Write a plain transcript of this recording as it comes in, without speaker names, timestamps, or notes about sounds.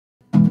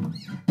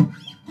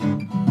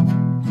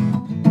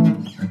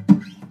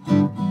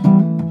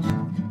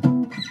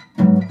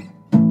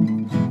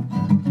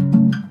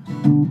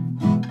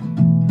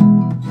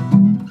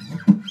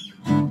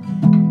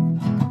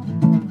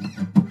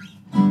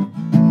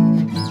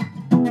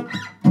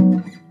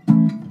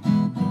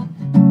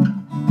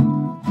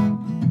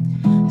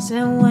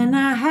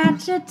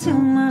got you to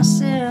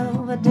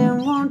myself. I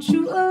didn't want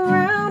you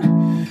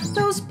around.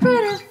 Those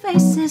pretty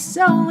faces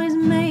always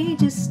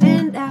made you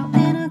stand out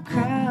in a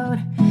crowd.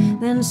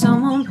 Then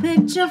someone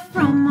picked you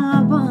from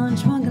a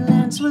bunch. One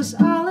glance was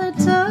all it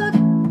took.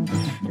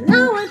 And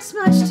now it's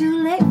much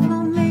too late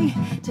for me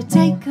to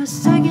take a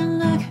second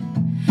look.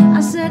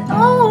 I said,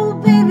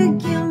 oh baby,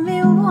 give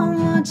me one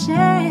more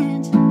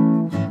chance.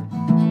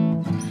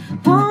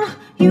 Won't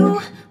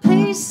you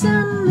please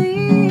send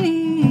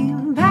me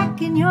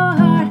back in your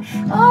heart?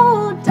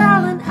 Oh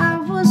darling, I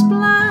was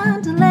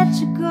blind to let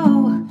you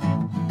go.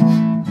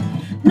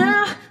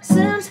 Now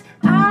since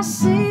I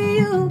see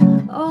you,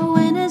 oh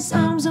in his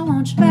arms, I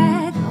want you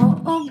back.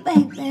 Oh, oh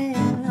baby,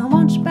 I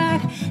want you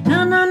back.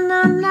 No, no,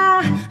 no,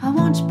 no, I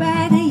want you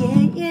back.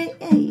 Yeah, yeah,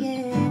 yeah,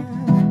 yeah.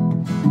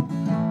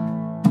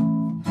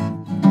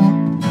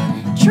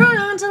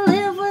 Trying to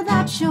live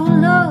without your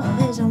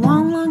love is a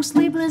one long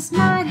sleepless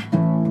night.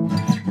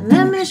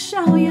 Let me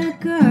show you,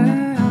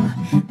 girl,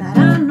 that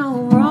I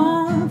know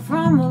wrong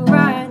from a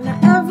right.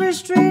 Now every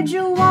street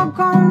you walk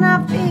on,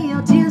 I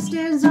feel tear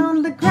stains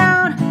on the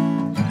ground.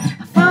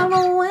 I found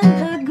a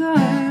window, girl,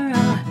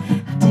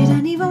 I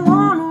didn't even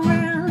want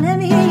around. Let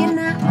me hear you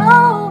now.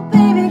 Oh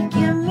baby,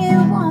 give me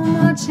one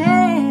more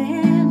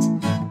chance.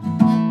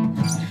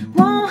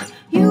 Won't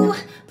you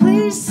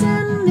please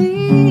send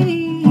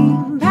me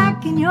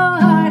back in your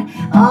heart?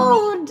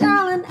 Oh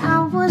darling,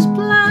 I was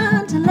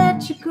blind to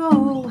let you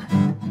go.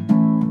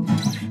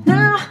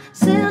 Now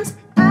since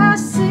I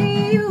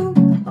see you,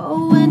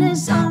 oh in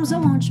his arms, I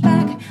want you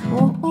back.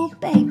 Oh, oh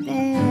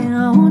baby,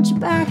 I want you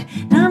back.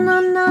 No, no,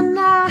 no,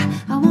 no,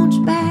 I want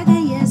you back.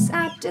 Yes,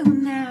 I do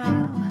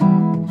now.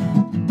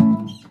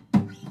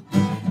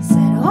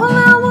 Said all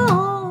I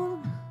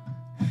want,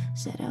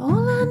 said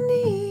all I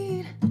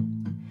need.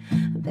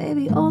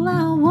 Baby, all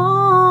I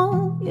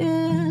want,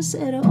 yeah,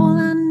 said all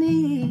I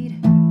need.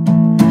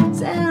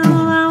 Said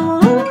all I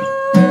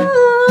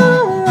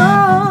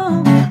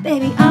want,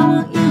 baby, I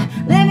want you.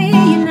 Let me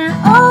hear you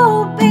now.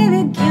 Oh,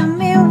 baby, give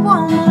me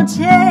one more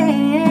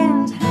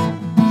chance.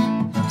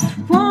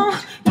 Won't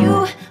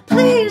you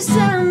please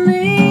send me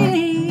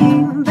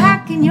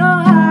back in your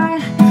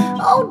heart?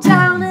 Oh,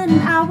 darling,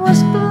 I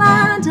was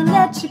blind to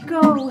let you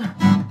go.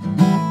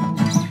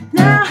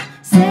 Now,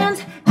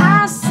 since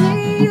I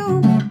see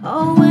you,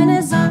 oh, in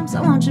his arms,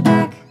 I want you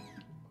back.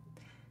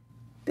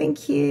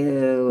 Thank you.